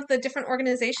 some of the different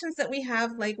organizations that we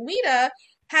have, like WIDA,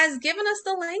 has given us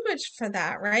the language for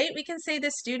that, right? We can say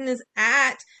the student is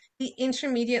at the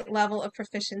intermediate level of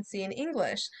proficiency in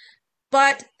English,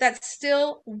 but that's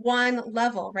still one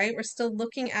level, right? We're still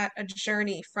looking at a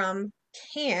journey from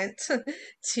can't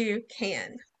to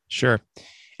can. Sure.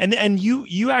 And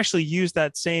you actually use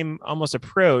that same almost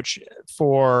approach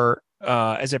for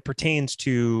as it pertains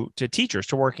to teachers,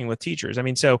 to working with teachers. I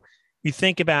mean, so you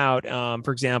think about,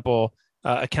 for example,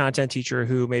 a content teacher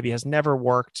who maybe has never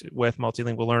worked with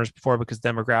multilingual learners before because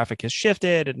demographic has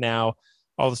shifted, and now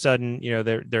all of a sudden,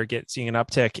 they're seeing an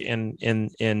uptick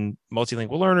in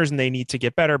multilingual learners, and they need to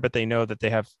get better, but they know that they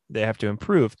have to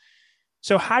improve.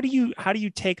 So how do you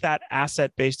take that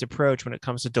asset-based approach when it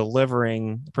comes to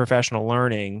delivering professional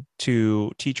learning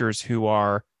to teachers who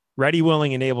are ready,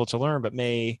 willing, and able to learn, but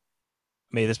may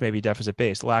this may be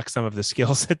deficit-based, lack some of the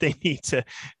skills that they need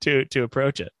to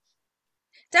approach it?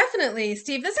 Definitely,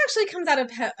 Steve. This actually comes out of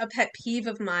a pet peeve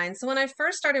of mine. So when I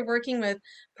first started working with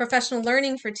professional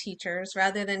learning for teachers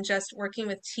rather than just working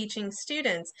with teaching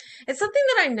students, it's something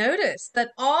that I noticed that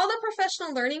all the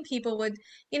professional learning people would,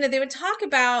 they would talk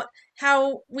about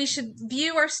how we should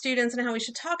view our students and how we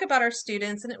should talk about our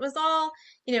students. And it was all,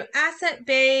 asset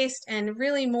based and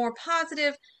really more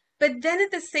positive. But then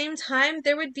at the same time,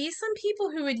 there would be some people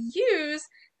who would use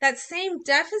that same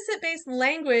deficit based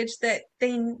language that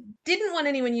they didn't want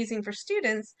anyone using for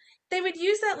students. They would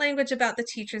use that language about the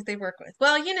teachers they work with.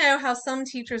 Well, you know how some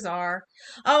teachers are.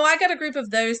 Oh, I got a group of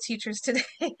those teachers today.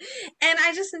 And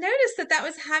I just noticed that that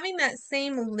was having that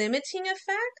same limiting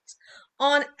effect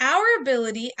on our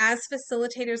ability as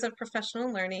facilitators of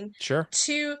professional learning Sure.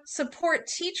 to support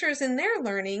teachers in their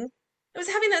learning. It was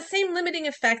having that same limiting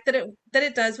effect that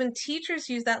it does when teachers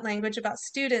use that language about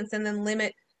students and then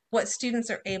limit what students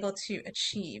are able to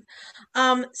achieve.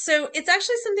 So it's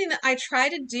actually something that I try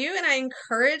to do, and I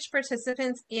encourage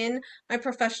participants in my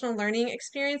professional learning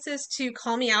experiences to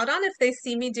call me out on if they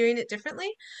see me doing it differently.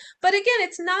 But again,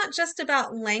 it's not just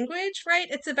about language, right?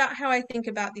 It's about how I think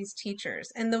about these teachers,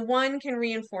 and the one can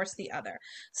reinforce the other.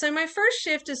 So my first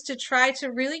shift is to try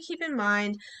to really keep in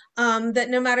mind that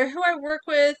no matter who I work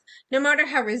with, no matter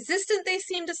how resistant they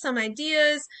seem to some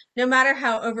ideas, no matter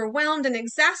how overwhelmed and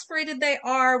exasperated they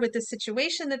are with the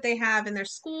situation that they have in their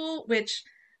school, which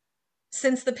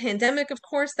since the pandemic, of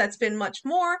course, that's been much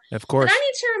more, Of that I course.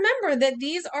 need to remember that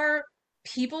these are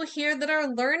people here that are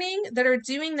learning, that are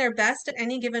doing their best at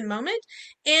any given moment.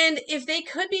 And if they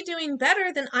could be doing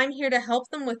better, then I'm here to help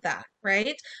them with that,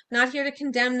 right? Not here to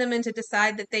condemn them and to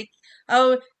decide that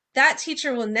oh, that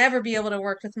teacher will never be able to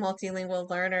work with multilingual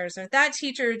learners, or that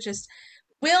teacher just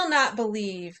will not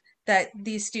believe that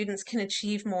these students can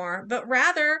achieve more, but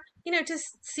rather, to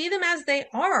see them as they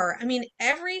are. I mean,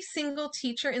 every single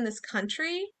teacher in this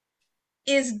country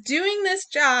is doing this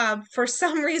job for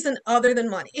some reason other than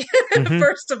money. Hmm.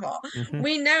 First of all, Hmm.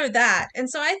 we know that. And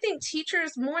so I think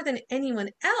teachers, more than anyone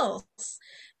else,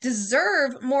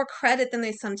 deserve more credit than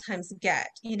they sometimes get.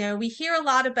 We hear a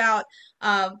lot about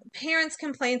parents'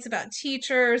 complaints about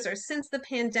teachers, or since the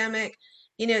pandemic.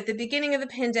 At the beginning of the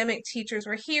pandemic, teachers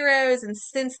were heroes, and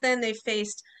since then they've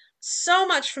faced so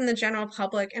much from the general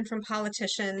public and from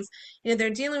politicians.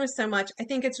 They're dealing with so much. I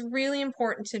think it's really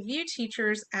important to view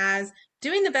teachers as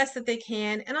doing the best that they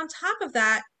can. And on top of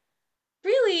that,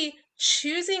 really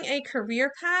choosing a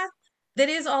career path that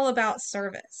is all about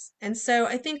service. And so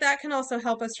I think that can also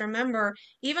help us remember,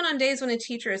 even on days when a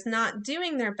teacher is not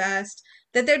doing their best,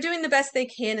 that they're doing the best they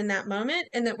can in that moment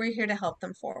and that we're here to help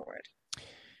them forward.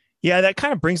 Yeah, that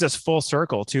kind of brings us full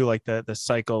circle to like the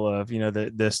cycle of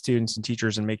the students and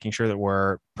teachers, and making sure that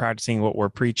we're practicing what we're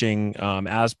preaching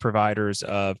as providers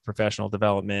of professional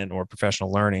development or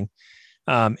professional learning.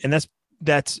 And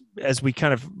that's as we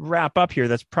kind of wrap up here,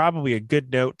 that's probably a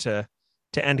good note to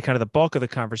end kind of the bulk of the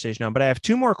conversation on. But I have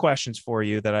two more questions for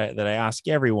you that I ask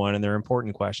everyone, and they're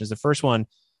important questions. The first one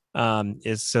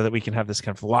is so that we can have this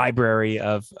kind of library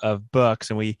of books,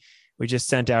 and we just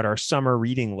sent out our summer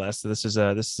reading list. So this is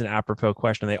an apropos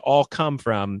question. They all come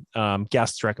from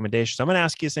guests' recommendations. So I'm going to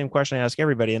ask you the same question I ask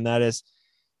everybody, and that is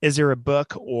there a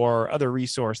book or other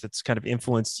resource that's kind of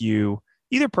influenced you,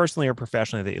 either personally or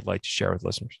professionally, that you'd like to share with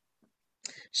listeners?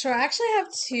 Sure, I actually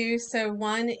have two. So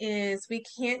one is We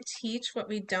Can't Teach What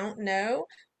We Don't Know: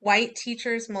 White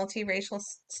Teachers, Multiracial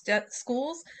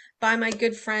Schools by my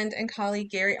good friend and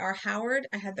colleague Gary R. Howard.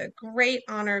 I had the great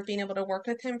honor of being able to work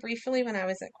with him briefly when I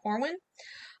was at Corwin.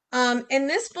 And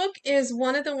this book is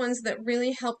one of the ones that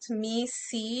really helped me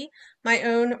see my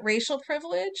own racial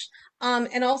privilege,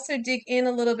 and also dig in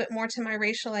a little bit more to my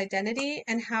racial identity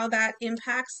and how that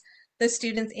impacts the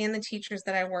students and the teachers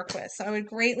that I work with. So I would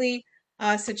greatly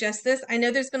suggest this. I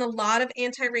know there's been a lot of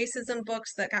anti-racism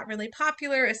books that got really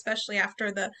popular, especially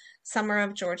after the summer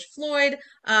of George Floyd.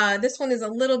 This one is a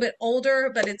little bit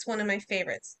older, but it's one of my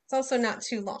favorites. It's also not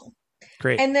too long.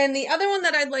 Great. And then the other one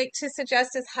that I'd like to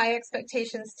suggest is High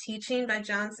Expectations Teaching by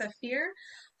John Saphir.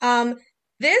 Um,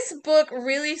 this book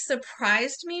really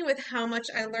surprised me with how much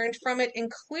I learned from it,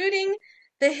 including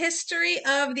the history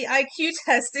of the IQ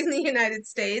test in the United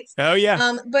States. Oh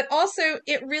yeah. But also,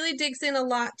 it really digs in a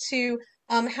lot to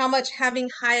how much having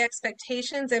high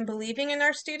expectations and believing in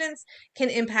our students can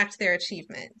impact their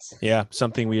achievement. Yeah,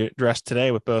 something we addressed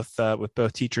today with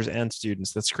both teachers and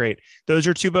students. That's great. Those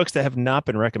are two books that have not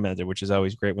been recommended, which is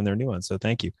always great when they're new ones. So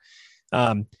thank you.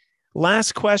 Um,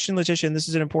 Last question, Letitia, and this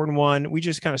is an important one. We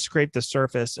just kind of scraped the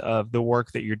surface of the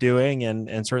work that you're doing,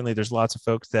 and certainly there's lots of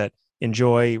folks that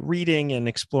enjoy reading and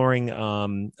exploring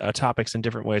topics in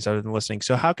different ways other than listening.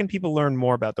 So how can people learn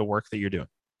more about the work that you're doing?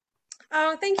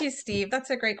 Oh, thank you, Steve. That's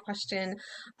a great question.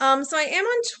 So I am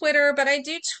on Twitter, but I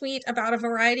do tweet about a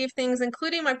variety of things,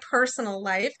 including my personal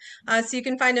life. So you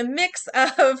can find a mix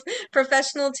of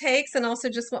professional takes and also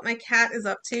just what my cat is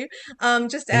up to.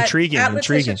 Just at Letitia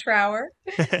Intriguing. Trower.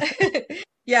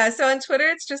 Yeah, so on Twitter,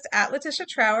 it's just at Letitia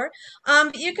Trower.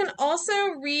 You can also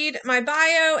read my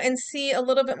bio and see a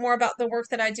little bit more about the work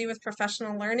that I do with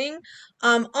professional learning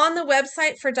on the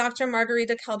website for Dr.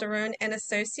 Margarita Calderon and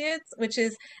Associates, which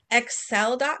is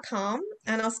excell.com.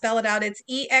 And I'll spell it out. It's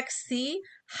EXC-ELL.com.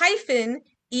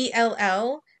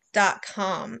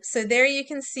 So there you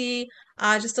can see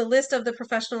just a list of the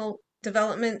professional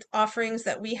development offerings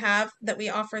that we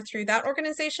offer through that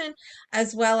organization,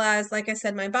 as well as, like I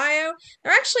said, my bio.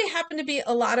 There actually happen to be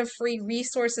a lot of free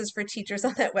resources for teachers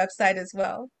on that website as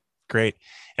well. Great.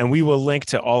 And we will link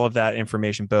to all of that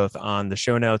information both on the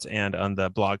show notes and on the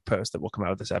blog post that will come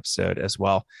out with this episode as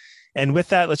well. And with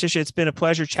that, Letitia, it's been a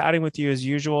pleasure chatting with you as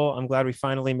usual. I'm glad we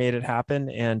finally made it happen,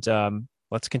 and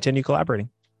let's continue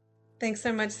collaborating. Thanks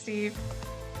so much, Steve.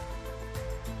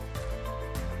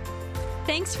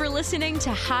 Thanks for listening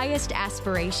to Highest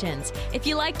Aspirations. If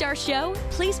you liked our show,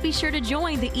 please be sure to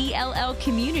join the ELL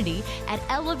community at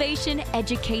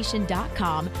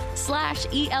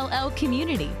elevationeducation.com/ELL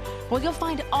community, where you'll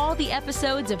find all the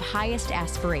episodes of Highest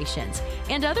Aspirations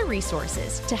and other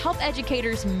resources to help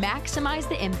educators maximize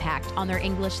the impact on their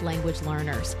English language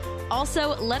learners.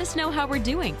 Also, let us know how we're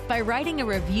doing by writing a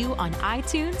review on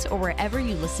iTunes or wherever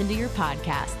you listen to your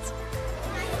podcasts.